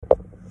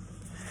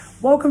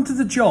Welcome to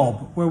The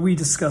Job, where we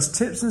discuss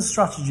tips and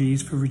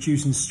strategies for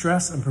reducing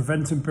stress and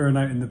preventing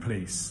burnout in the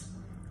police.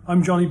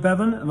 I'm Johnny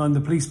Bevan and I'm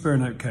the Police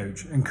Burnout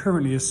Coach and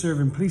currently a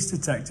serving police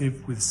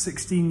detective with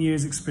 16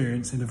 years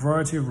experience in a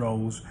variety of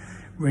roles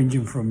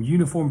ranging from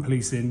uniformed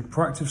policing,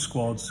 proactive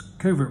squads,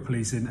 covert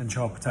policing and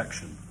child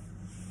protection.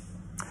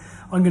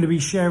 I'm going to be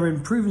sharing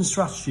proven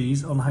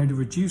strategies on how to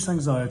reduce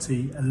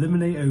anxiety,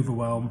 eliminate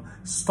overwhelm,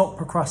 stop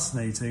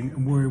procrastinating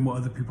and worrying what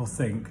other people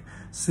think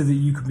so that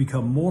you can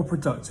become more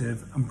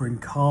productive and bring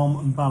calm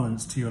and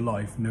balance to your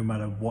life no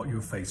matter what you're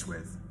faced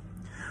with.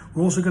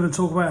 We're also going to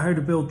talk about how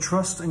to build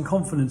trust and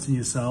confidence in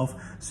yourself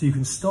so you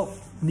can stop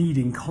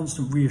needing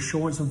constant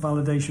reassurance and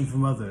validation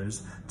from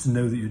others to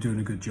know that you're doing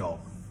a good job.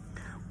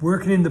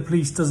 Working in the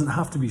police doesn't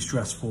have to be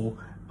stressful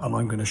and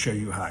I'm going to show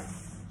you how.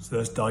 So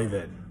let's dive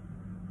in.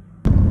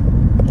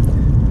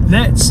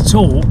 Let's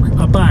talk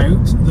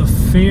about the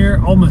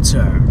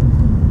Fearometer.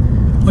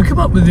 I came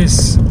up with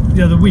this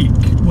the other week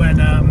when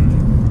I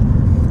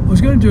was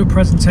going to do a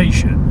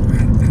presentation,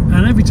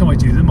 and every time I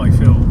do them I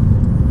feel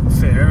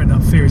fear, and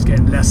that fear is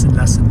getting less and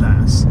less and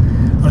less.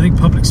 I think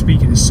public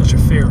speaking is such a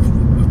fear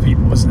of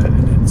people, isn't it?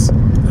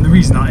 And the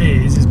reason that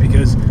is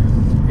because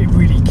it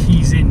really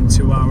keys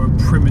into our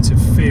primitive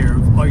fear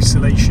of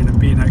isolation and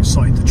being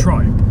outside the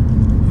tribe.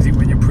 I think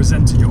when you're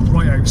presenting, you're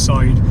right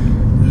outside,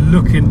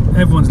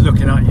 everyone's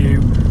looking at you,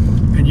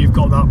 and you've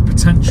got that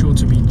potential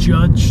to be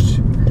judged,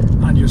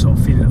 and you're sort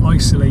of feeling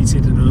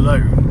isolated and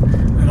alone.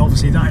 And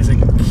obviously that is a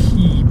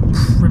key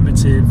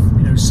primitive,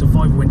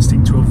 survival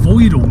instinct to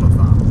avoid all of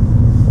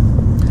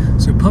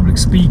that. So public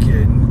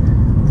speaking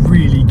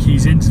really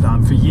keys into that,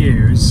 and for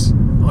years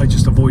I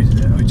just avoided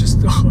it.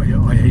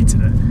 I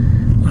hated it,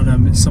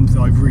 and it's something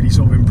I've really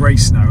sort of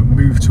embraced now and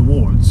moved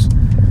towards.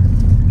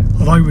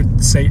 And I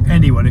would say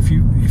anyone, if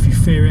you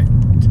fear it,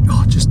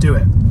 just do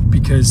it.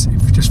 Because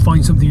if you just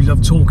find something you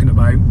love talking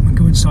about and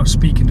go and start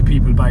speaking to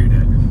people about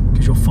it,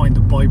 because you'll find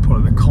the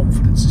byproduct, the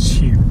confidence is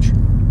huge.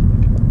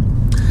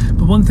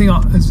 But one thing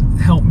that has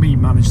helped me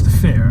manage the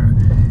fear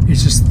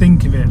is just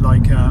think of it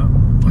like, I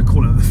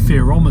call it the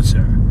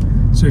Fearometer.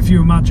 So if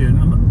you imagine,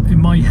 in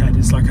my head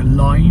it's like a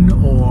line,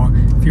 or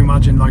if you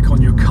imagine like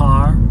on your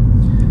car,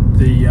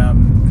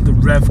 the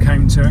rev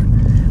counter,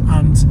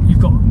 and you've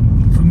got,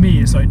 for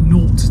me it's like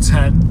 0 to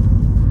 10,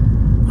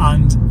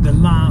 and the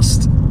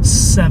last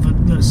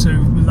 7, so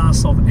the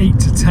last of 8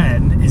 to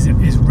 10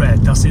 is red,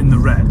 that's in the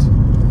red.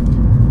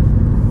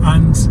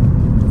 And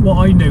what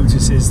I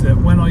notice is that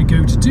when I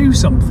go to do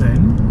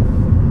something,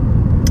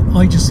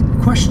 I just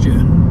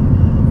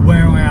question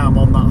where I am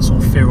on that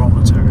sort of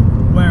Fearometer.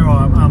 Where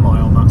am I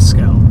on that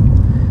scale?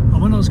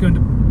 And when I was going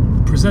to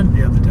present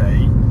the other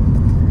day,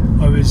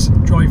 I was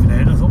driving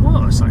in, I thought,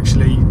 well, it's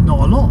actually not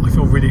a lot. I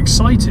feel really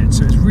excited,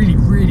 so it's really,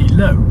 really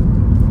low.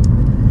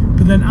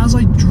 But then as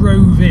I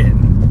drove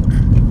in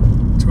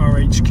to our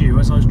HQ,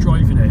 as I was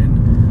driving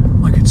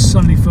in, I could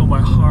suddenly feel my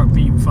heart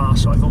beating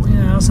faster. I thought,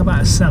 yeah, that's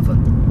about a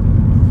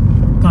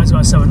 7. That's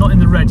about a 7. Not in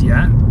the red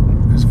yet,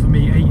 because for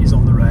me 8 is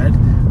on the red.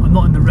 I'm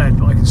not in the red,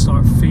 but I can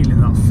start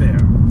feeling that fear.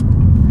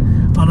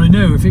 And I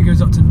know if it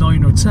goes up to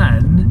 9 or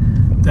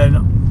 10,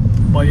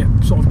 then my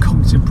sort of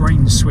cognitive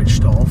brain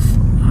switched off,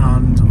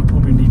 and I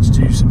probably need to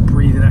do some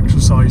breathing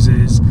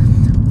exercises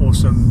or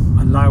some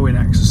allowing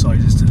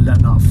exercises to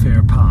let that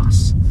fear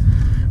pass.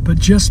 But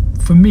just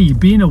for me,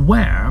 being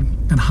aware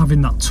and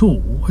having that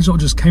tool, I sort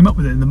of just came up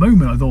with it in the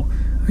moment. I thought,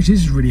 actually,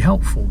 this is really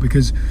helpful,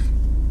 because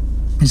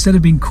instead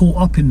of being caught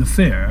up in the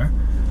fear,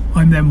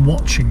 I'm then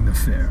watching the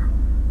fear.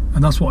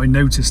 And that's what I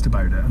noticed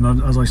about it.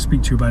 And as I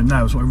speak to you about it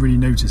now, so what I really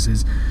notice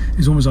is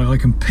almost like I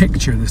can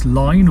picture this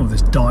line or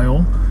this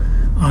dial,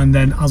 and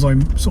then as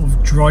I'm sort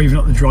of driving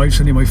up the drive,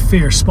 suddenly my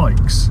fear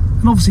spikes.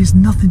 And obviously it's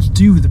nothing to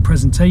do with the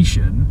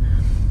presentation.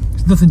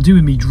 It's nothing to do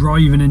with me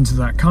driving into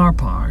that car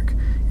park.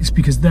 It's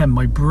because then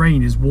my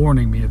brain is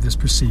warning me of this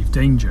perceived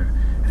danger,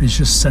 and it's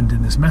just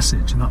sending this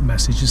message, and that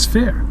message is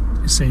fear.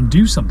 It's saying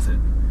do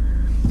something.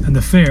 And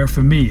the fear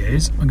for me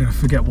is I'm going to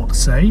forget what to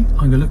say,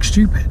 I'm going to look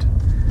stupid.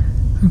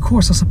 And of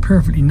course that's a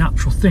perfectly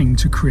natural thing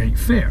to create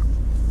fear.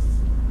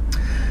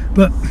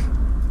 But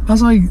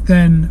as I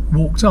then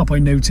walked up, I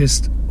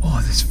noticed,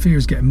 this fear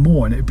is getting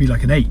more, and it would be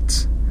like an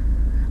 8.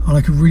 And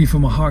I could really feel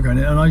my heart going,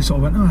 and I sort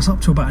of went, it's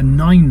up to about a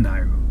 9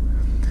 now.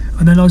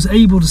 And then I was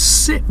able to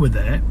sit with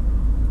it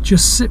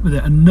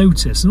and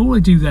notice. And all I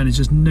do then is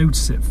just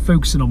notice it,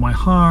 focusing on my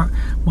heart,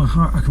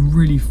 I can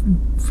really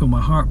feel my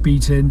heart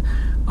beating.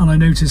 And I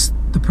noticed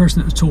the person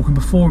that was talking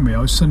before me, I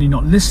was suddenly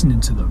not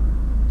listening to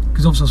them.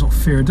 Because obviously that's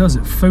what fear does,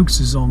 it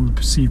focuses on the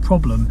perceived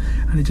problem,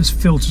 and it just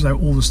filters out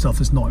all the stuff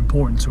that's not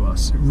important to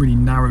us. It really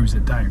narrows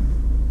it down.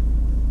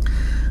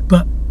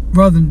 But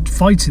rather than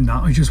fighting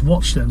that, I just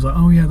watched it. I was like,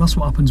 oh yeah, that's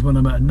what happens when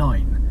I'm at a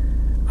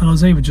 9. And I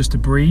was able just to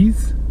breathe,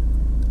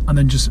 and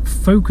then just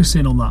focus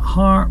in on that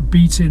heart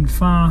beating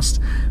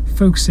fast,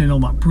 focusing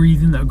on that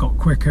breathing that got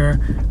quicker,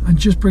 and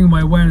just bringing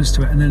my awareness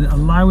to it, and then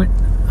allowing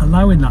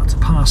that to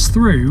pass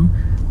through.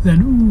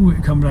 Then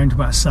it comes down to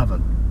about a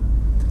 7.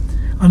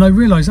 And I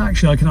realised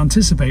actually I can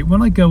anticipate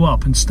when I go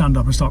up and stand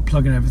up and start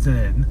plugging everything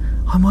in,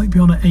 I might be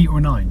on an 8 or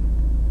 9.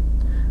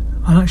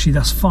 And actually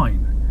that's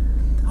fine.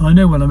 And I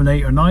know when I'm an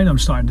 8 or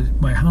 9,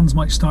 my hands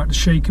might start to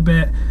shake a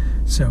bit,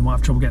 so I might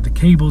have trouble getting the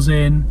cables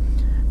in.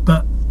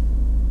 But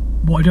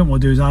what I don't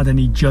want to do is add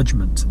any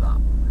judgment to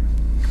that,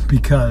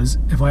 because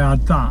if I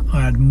add that,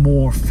 I add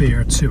more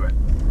fear to it,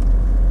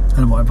 and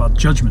I might have add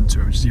judgment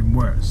to it, which is even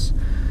worse.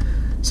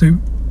 So,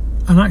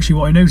 and actually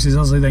what I notice is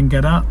as I then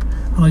get up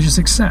and I just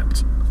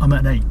accept I'm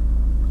at an 8,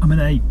 I'm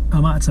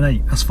at an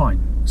 8, that's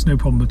fine, it's no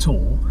problem at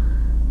all.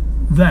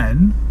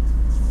 Then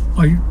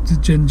I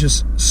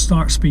just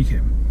start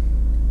speaking,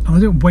 and I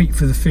don't wait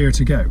for the fear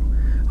to go.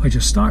 I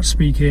just start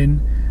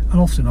speaking, and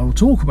often I will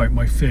talk about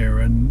my fear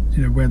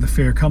and where the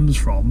fear comes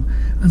from,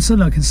 and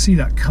suddenly I can see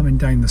that coming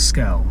down the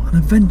scale, and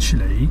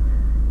eventually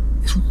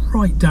it's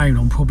right down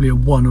on probably a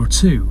 1 or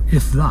 2,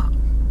 if that.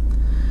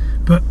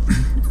 But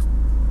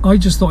I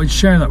just thought I'd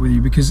share that with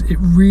you because it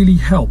really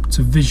helped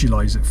to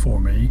visualize it for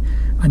me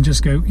and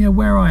just go,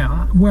 where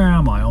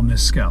am I on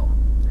this scale?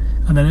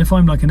 And then if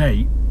I'm like an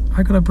 8,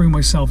 how could I bring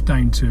myself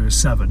down to a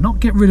 7? Not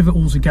get rid of it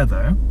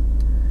altogether,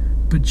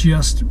 but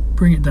just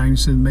bring it down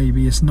so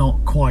maybe it's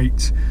not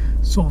quite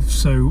sort of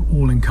so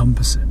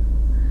all-encompassing.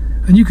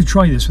 And you could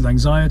try this with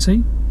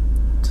anxiety.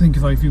 Think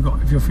if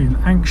you're feeling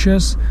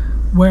anxious,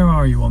 where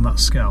are you on that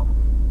scale?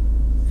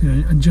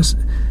 And just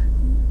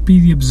be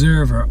the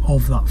observer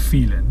of that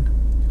feeling,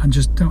 and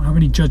just don't have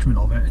any judgment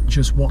of it, and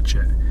just watch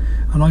it.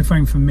 And I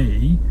found for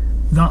me,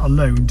 that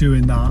alone,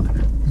 doing that,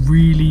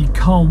 really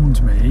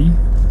calmed me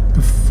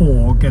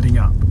before getting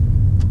up.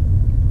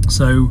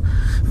 So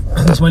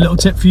that's my little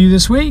tip for you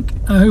this week.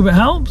 I hope it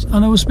helps,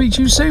 and I will speak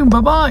to you soon.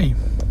 Bye bye.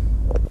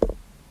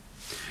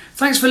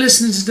 Thanks for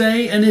listening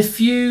today, and if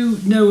you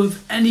know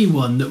of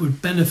anyone that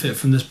would benefit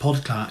from this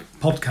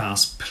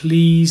podcast,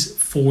 please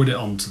forward it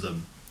on to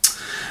them.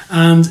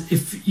 And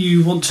if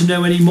you want to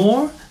know any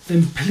more,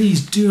 then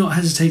please do not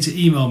hesitate to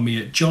email me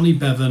at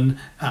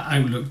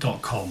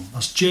johnnybevan@outlook.com.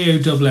 That's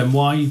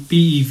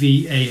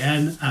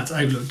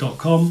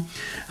JONNYBEVAN@outlook.com.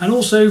 And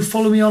also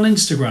follow me on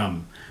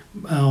Instagram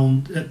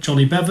at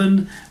Johnny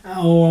Bevan,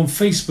 or on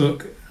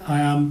Facebook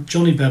I am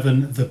Johnny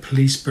Bevan, the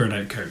Police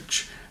Burnout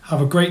Coach.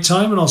 Have a great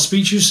time, and I'll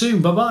speak to you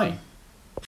soon. Bye bye.